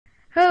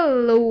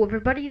Hello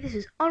everybody, this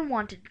is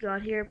Unwanted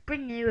God here,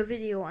 bringing you a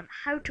video on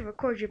how to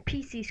record your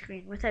PC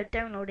screen without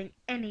downloading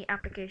any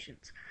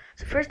applications.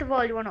 So first of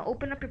all, you want to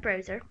open up your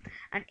browser,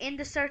 and in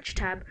the search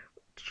tab,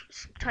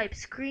 type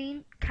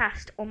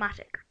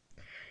Screencast-O-Matic.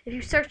 If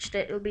you searched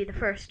it, it will be the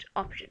first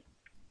option.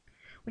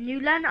 When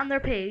you land on their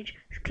page,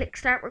 click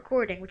Start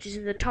Recording, which is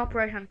in the top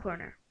right hand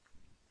corner.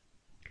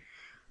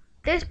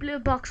 This blue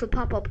box will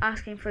pop up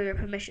asking for your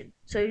permission,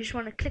 so you just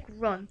want to click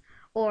Run,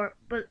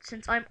 but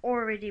since I'm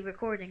already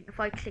recording, if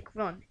I click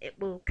Run, it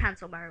will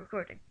cancel my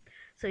recording.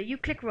 So you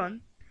click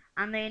Run,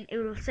 and then it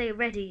will say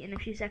ready in a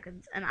few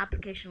seconds, and an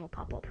application will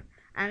pop up.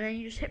 And then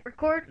you just hit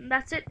record, and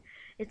that's it.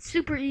 It's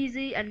super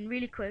easy and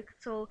really quick.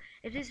 So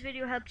if this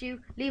video helped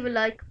you, leave a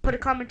like, put a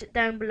comment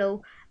down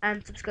below,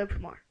 and subscribe for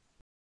more.